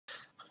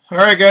All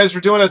right, guys,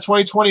 we're doing a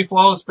 2020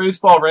 Flawless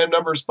Baseball Random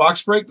Numbers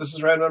Box Break. This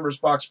is Random Numbers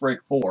Box Break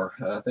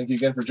 4. Thank you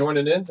again for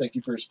joining in. Thank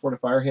you for your support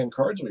of Firehand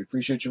Cards. We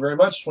appreciate you very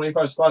much.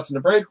 25 spots in the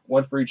break,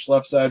 one for each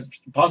left side,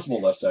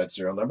 possible left side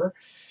serial number.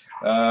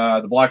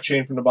 The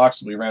blockchain from the box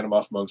will be random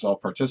off amongst all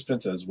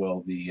participants, as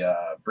will the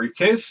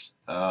briefcase.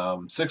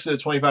 6 of the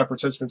 25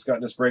 participants got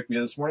in this break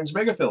via this morning's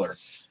Mega Filler.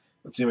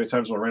 Let's see how many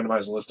times we'll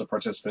randomize a list of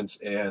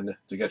participants and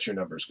to get your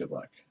numbers. Good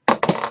luck.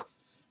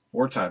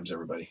 4 times,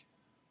 everybody.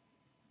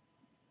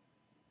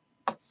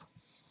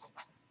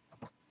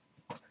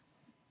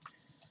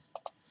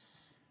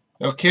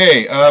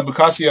 Okay,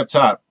 Bukasi up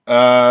top.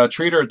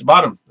 Treater at the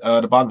bottom.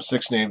 The bottom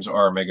 6 names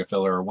are Mega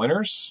Filler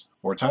winners.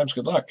 4 times.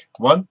 Good luck.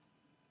 1,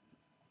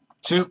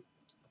 2,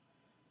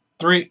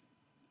 3,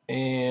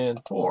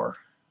 and 4.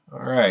 All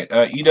right.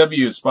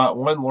 EW spot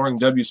 1. Loring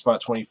W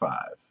spot 25.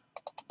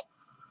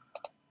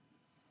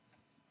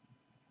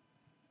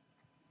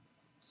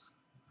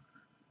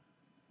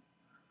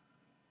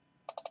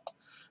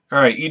 All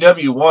right.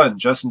 EW 1.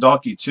 Justin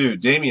Dalkey 2.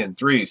 Damien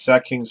 3.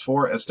 Sack Kings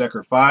 4. S.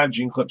 Decker 5.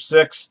 Gene Clip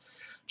 6.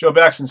 Joe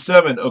Baxton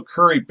 7,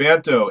 Okuri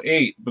Banto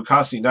 8,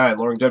 Bukasi 9,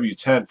 Loring W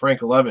 10,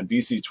 Frank 11,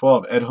 BC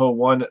 12, Edho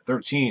 1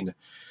 13,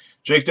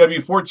 Jake W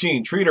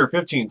 14, Treater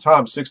 15,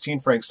 Tom 16,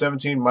 Frank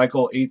 17,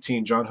 Michael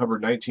 18, John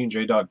Hubbard 19,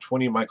 J Dog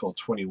 20, Michael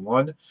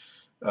 21,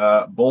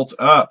 Bolt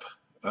Up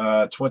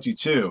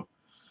 22,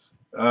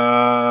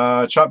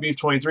 Chop Beef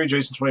 23,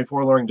 Jason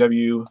 24, Loring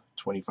W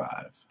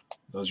 25.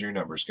 Those are your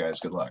numbers, guys.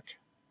 Good luck.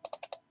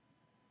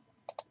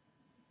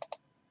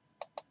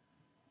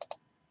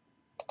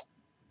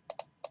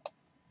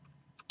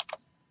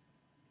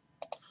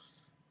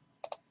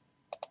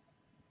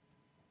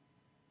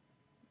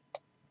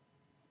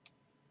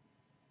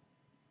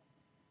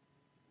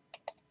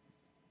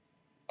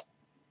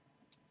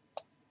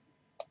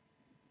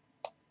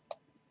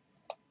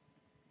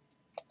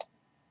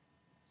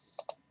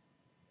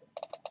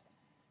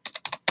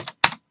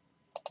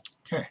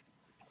 Okay.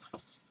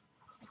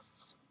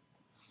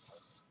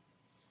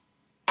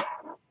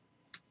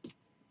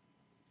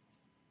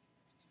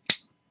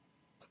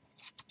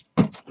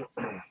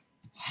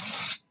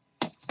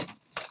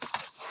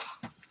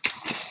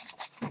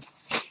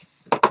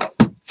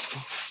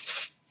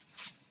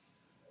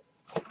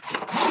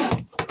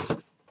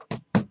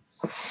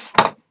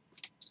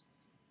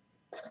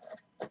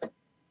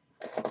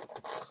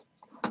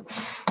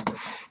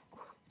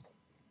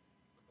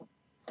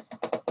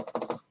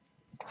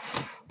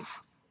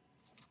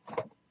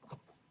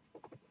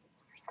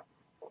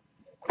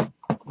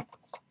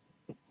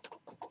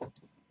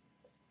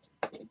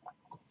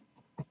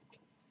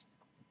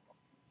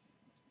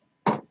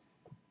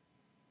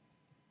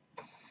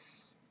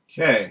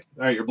 Okay.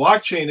 All right. Your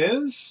blockchain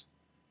is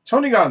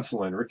Tony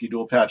Gonsolin, rookie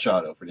dual patch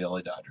auto for the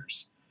LA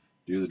Dodgers.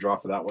 Do the draw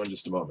for that one in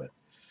just a moment.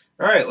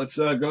 All right. Let's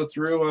go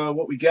through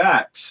what we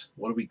got.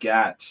 What do we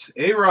got?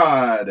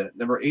 A-Rod,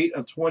 number 8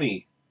 of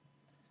 20.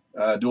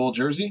 Dual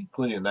jersey,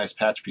 including a nice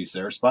patch piece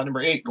there. Spot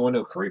number 8 going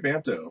to Okuri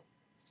Banto.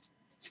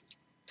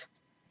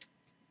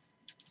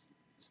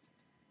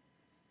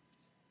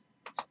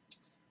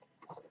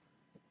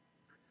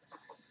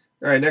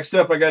 All right, next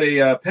up, I got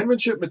a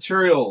Penmanship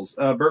Materials,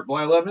 Burt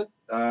Blyleven.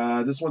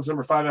 This one's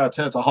number 5 out of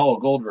 10. It's a hollow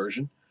gold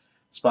version.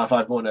 Spot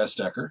 5 going to S.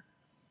 Decker.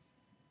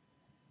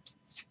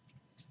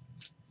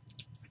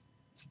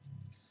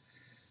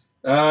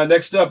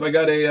 Next up, I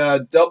got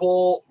a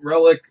double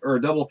relic or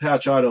double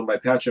patch auto by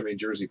patch I mean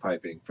jersey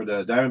piping for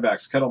the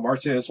Diamondbacks. Kettle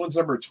Marte. This one's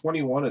number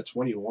 21 of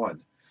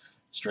 21.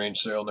 Strange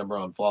serial number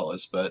on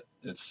Flawless, but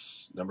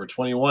it's number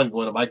 21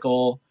 going to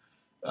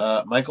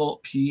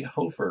Michael P.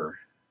 Hofer.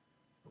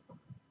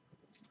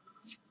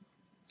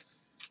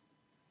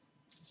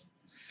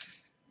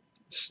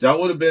 That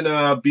would have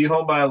been Be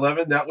Home by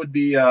 11. That would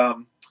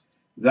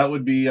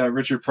be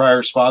Richard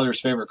Pryor's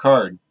father's favorite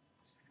card.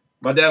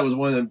 My dad was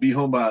one of them Be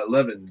Home by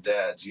 11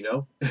 dads, you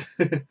know.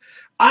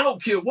 I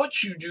don't care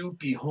what you do,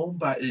 be home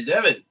by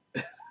 11.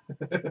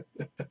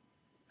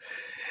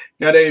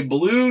 Got a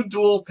blue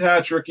dual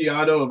patch rookie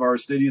auto of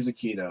Aristides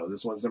Aquino.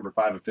 This one's number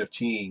 5 of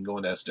 15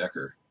 going to S.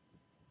 Decker.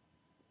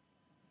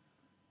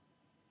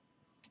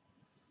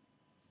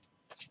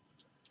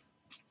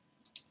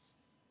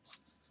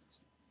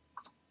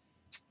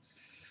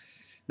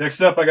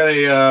 Next up, I got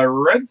a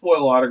red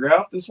foil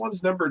autograph. This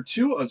one's number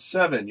 2 of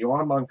 7.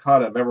 Yohan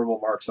Moncada, memorable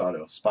marks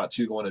auto. Spot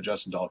 2 going to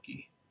Justin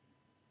Dalkey.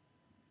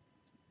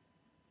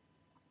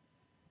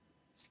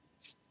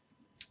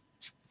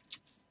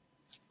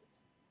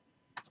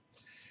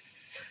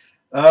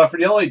 For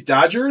the LA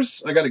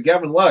Dodgers, I got a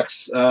Gavin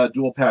Lux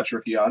dual patch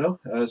rookie auto.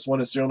 This one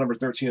is serial number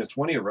 13 of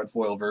 20, a red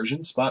foil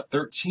version. Spot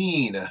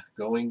 13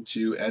 going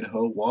to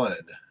Edho 1.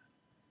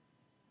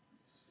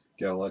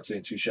 Gavin Lux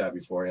ain't too shabby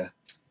for you.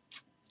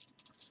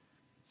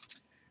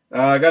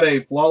 I got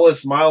a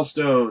Flawless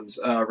Milestones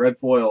red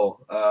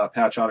foil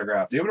patch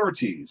autograph. David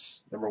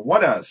Ortiz, number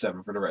 1 out of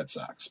 7 for the Red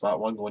Sox. Spot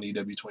 1 going to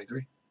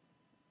EW23.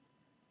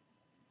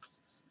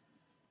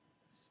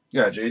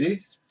 You got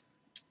JD?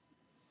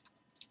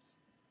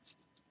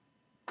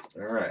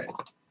 All right.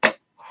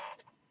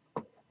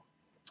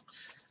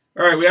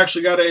 All right, we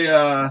actually got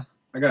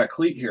I got a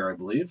cleat here, I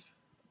believe.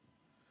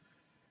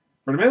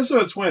 For the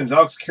Minnesota Twins,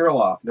 Alex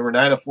Kirilloff, number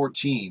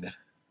 9/14.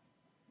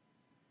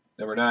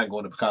 Number 9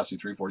 going to Picasso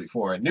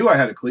 344. I knew I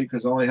had a cleat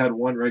because I only had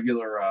one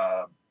regular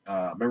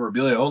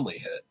memorabilia only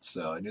hit,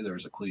 so I knew there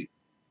was a cleat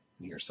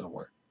in here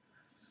somewhere.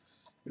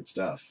 Good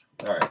stuff.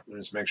 All right, let me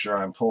just make sure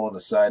I'm pulling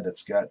the side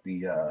that's got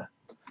the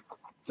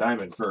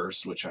diamond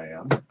first, which I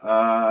am.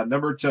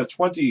 Number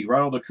 20,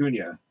 Ronald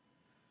Acuna.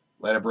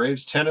 Atlanta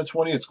Braves,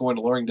 10/20. It's going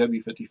to Loring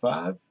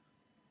W55.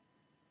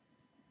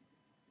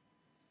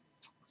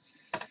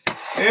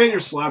 And your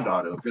slabbed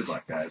auto. Good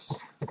luck,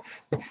 guys.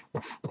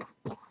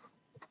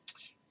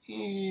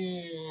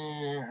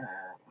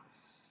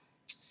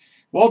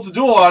 Well, it's a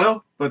dual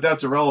auto, but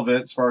that's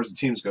irrelevant as far as the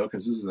teams go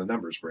because this is a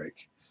numbers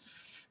break.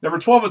 Number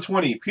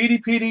 12/20,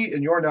 Petey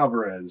and Yordan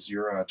Alvarez,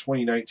 your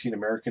 2019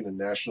 American and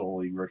National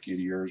League Rookie of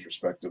the Years,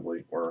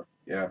 respectively. Or,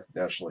 yeah,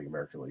 National League,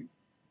 American League.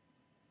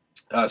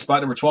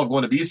 Spot number 12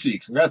 going to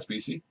BC. Congrats,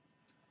 BC.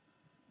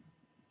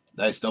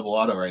 Nice double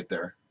auto right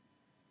there.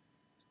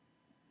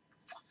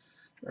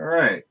 All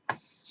right.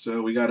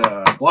 So we got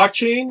a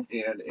blockchain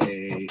and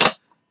a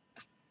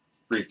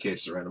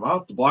briefcase to random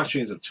off. The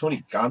blockchains of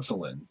Tony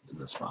Gonsolin in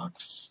this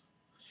box.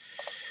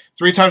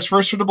 3 times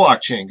first for the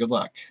blockchain. Good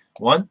luck.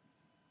 1,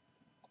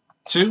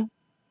 2,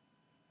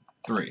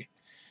 3.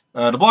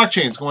 The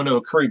blockchain is going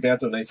to Curry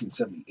Banto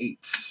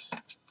 1978.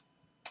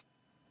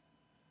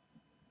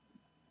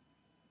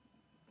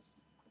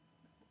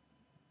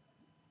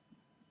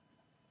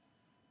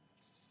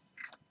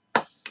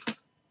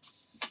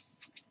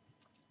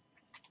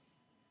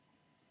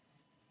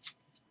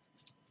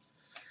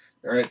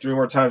 All right, 3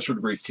 more times for the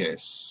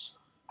briefcase.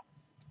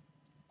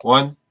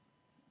 1,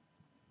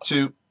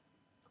 2,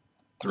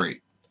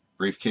 3.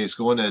 Briefcase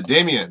going to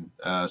Damien,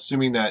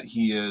 assuming that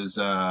he is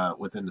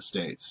within the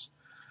States.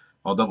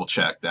 I'll double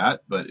check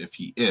that, but if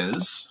he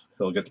is,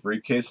 he'll get the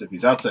briefcase. If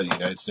he's outside the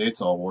United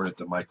States, I'll award it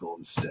to Michael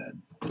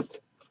instead.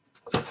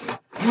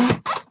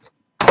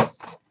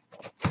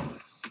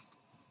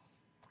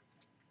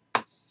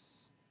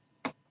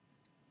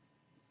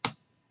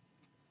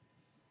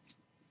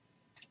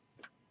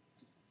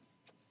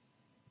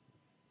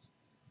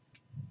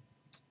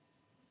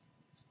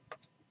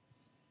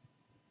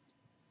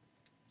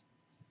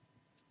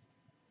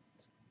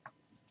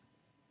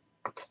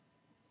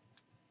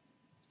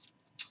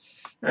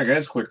 All right,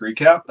 guys, quick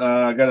recap.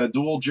 I got a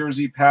dual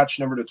jersey patch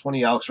number to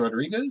 20, Alex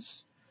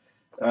Rodriguez.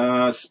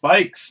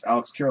 Spikes,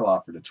 Alex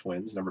Kirilloff for the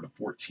Twins, number to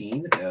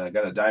 14.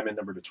 Got a diamond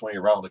number to 20,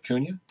 Ronald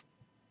Acuna.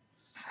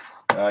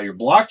 Your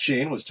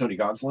blockchain was Tony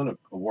Gonsolin,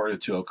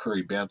 awarded to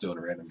Curry Banto in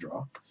a random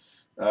draw.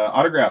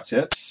 Autographed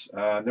hits,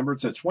 number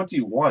to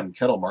 21,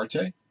 Kettle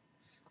Marte.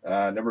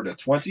 Number to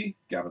 20,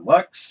 Gavin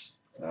Lux.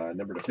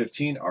 Number to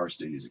 15,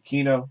 Aristides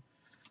Aquino.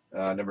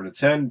 Number to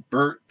 10,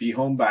 Bert, be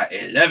home by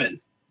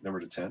 11. Number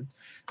to 10.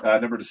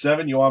 Number to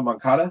 7, Yoan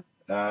Moncada.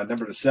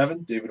 Number to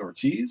 7, David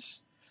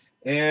Ortiz.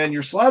 And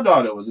your slabbed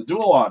auto was a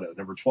dual auto,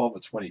 number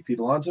 12/20, Pete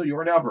Alonso,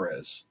 Yordan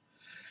Alvarez.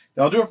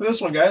 That'll do it for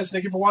this one, guys.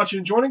 Thank you for watching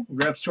and joining.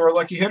 Congrats to our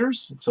lucky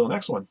hitters. Until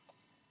next one.